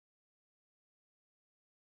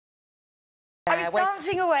I was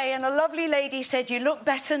dancing away and a lovely lady said, "You look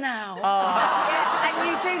better now." Oh. Yeah, and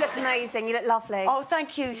you do look amazing. You look lovely. Oh,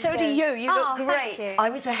 thank you. So do you. You look great. Thank you.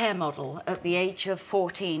 I was a hair model at the age of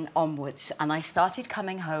 14 onwards, and I started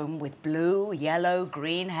coming home with blue, yellow,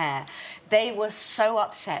 green hair. They were so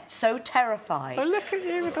upset, so terrified. Oh, look at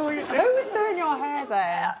you with all your... Who was doing your hair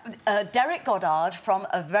there? Derek Goddard from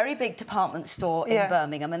a very big department store in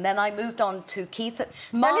Birmingham, and then I moved on to Keith at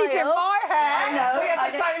Smile. Then he did my hair. I know. We had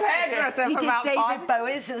the same hairdresser. He did David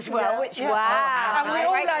Bowie's as well, which was And fantastic. we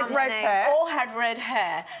all had red hair. All had red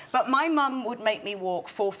hair. But my mum would make me walk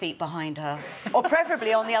 4 feet behind her, or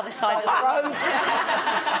preferably on the other side of the road.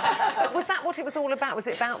 But was that what it was all about? Was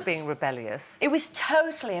it about being rebellious? It was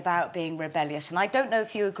totally about being rebellious, and I don't know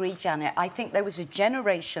if you agree, Janet. I think there was a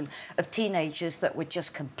generation of teenagers that were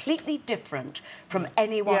just completely different from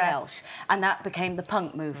anyone else, and that became the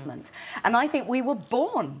punk movement. And I think we were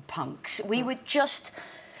born punks. We were just...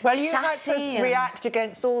 Well, you had to react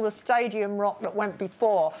against all the stadium rock that went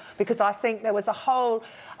before, because I think there was a whole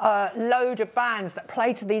load of bands that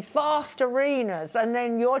played to these vast arenas, and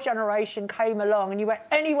then your generation came along and you went,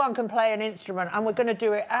 anyone can play an instrument and we're going to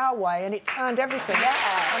do it our way, and it turned everything.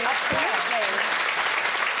 Absolutely.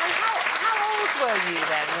 How old were you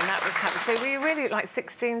then when that was happening? So were you really like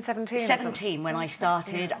 16, 17? 17 when I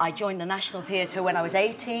started. I joined the National Theatre when I was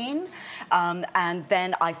 18, and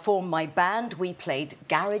then I formed my band. We played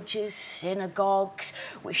garages, synagogues,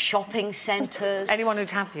 shopping centres. Anyone who'd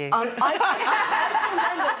have you? I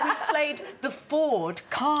remember we played the Ford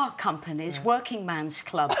Car Company's Working Man's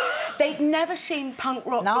Club. They'd never seen punk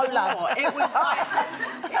rock before. Love. It was like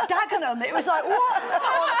Dagenham. It was like, what?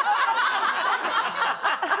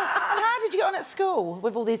 And how did you get on at school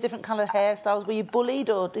with all these different kind of hairstyles? Were you bullied,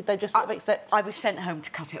 or did they just sort of accept? I was sent home to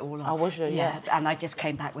cut it all off. Oh, was you? Yeah. And I just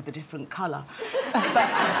came back with a different colour. But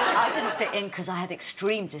I didn't fit in because I had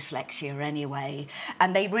extreme dyslexia anyway.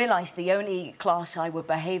 And they realised the only class I would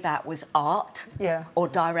behave at was art or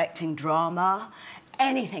directing drama.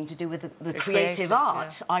 Anything to do with the creative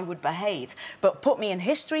arts, I would behave. But put me in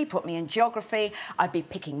history, put me in geography, I'd be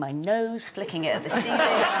picking my nose, flicking it at the ceiling.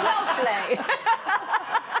 Lovely.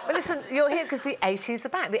 Well, listen, you're here because the 80s are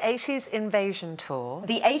back. The 80s Invasion Tour.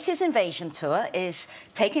 The 80s Invasion Tour is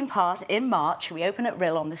taking part in March. We open at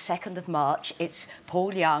Rill on the 2nd of March. It's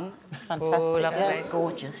Paul Young. Fantastic. Oh, lovely.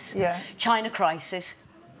 Gorgeous. Yeah. China Crisis.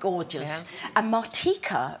 Gorgeous. And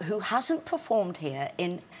Martika, who hasn't performed here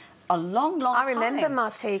in a long, long time. I remember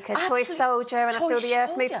Martika, Toy Soldier, and I Feel the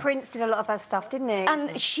Earth Move. Prince did a lot of her stuff, didn't he?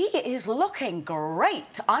 And she is looking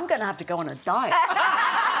great. I'm going to have to go on a diet.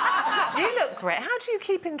 You look great. How do you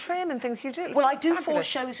keep in trim and things? You do. Well, I do 4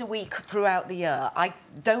 shows a week throughout the year. I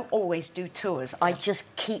don't always do tours. I just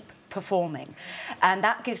keep performing, and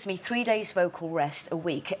that gives me 3 days vocal rest a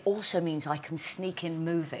week. It also means I can sneak in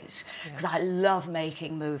movies, because I love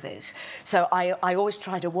making movies. So I always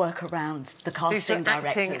try to work around the casting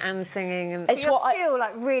directors. Acting and singing and... So you're still,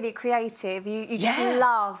 like, really creative. You just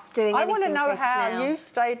love doing anything. I want to know how now. you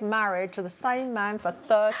stayed married to the same man for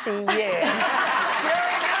 30 years.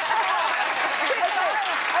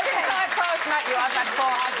 I've had 4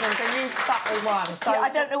 husbands and you stuck with one. So I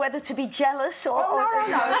don't know whether to be jealous or...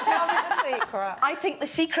 no. Tell me the secret. I think the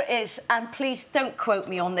secret is, and please don't quote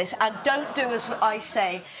me on this, and don't do as I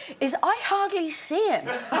say, is I hardly see him.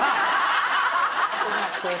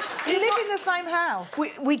 You live in the same house?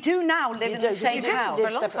 We do now live in the same house. For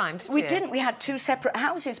a long time, We didn't. We had 2 separate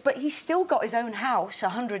houses, but he's still got his own house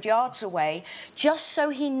 100 yards away, just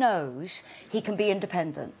so he knows he can be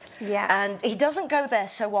independent. Yeah. And he doesn't go there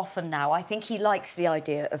so often now. I think he likes the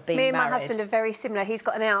idea of being married. Me and my husband are very similar. He's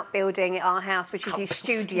got an outbuilding at our house, which is his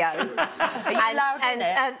studio. Are you allowed in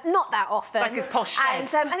it? Not that often. Like his posh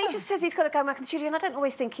shed. And he just says he's got to go and work in the studio, and I don't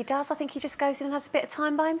always think he does. I think he just goes in and has a bit of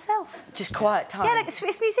time by himself. Just quiet time. Yeah, like it's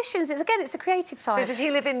musicians. It's a creative time. So does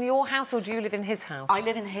he live in your house or do you live in his house? I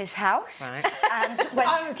live in his house. Right. And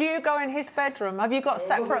when... do you go in his bedroom? Have you got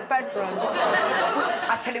separate bedrooms?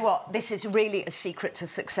 I tell you what, this is really a secret to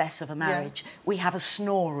success of a marriage. We have a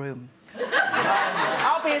snore room.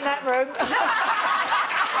 I'll be in that room.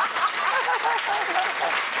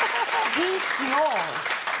 He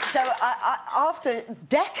snores. So after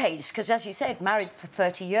decades, because as you said, married for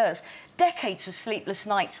 30 years, decades of sleepless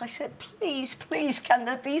nights, I said, please, please, can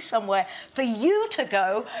there be somewhere for you to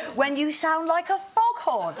go when you sound like a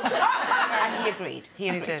foghorn? And he agreed.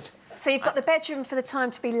 He did. So you've got the bedroom for the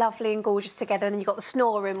time to be lovely and gorgeous together, and then you've got the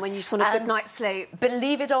snore room when you just want a good night's sleep.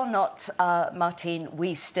 Believe it or not, Martine,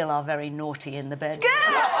 we still are very naughty in the bed.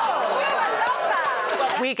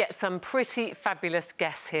 We get some pretty fabulous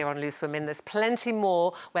guests here on Loose Women. There's plenty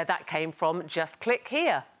more where that came from. Just click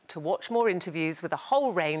here. to watch more interviews with a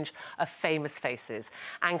whole range of famous faces.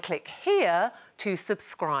 And click here to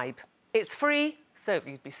subscribe. It's free, so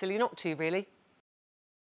you'd be silly not to, really.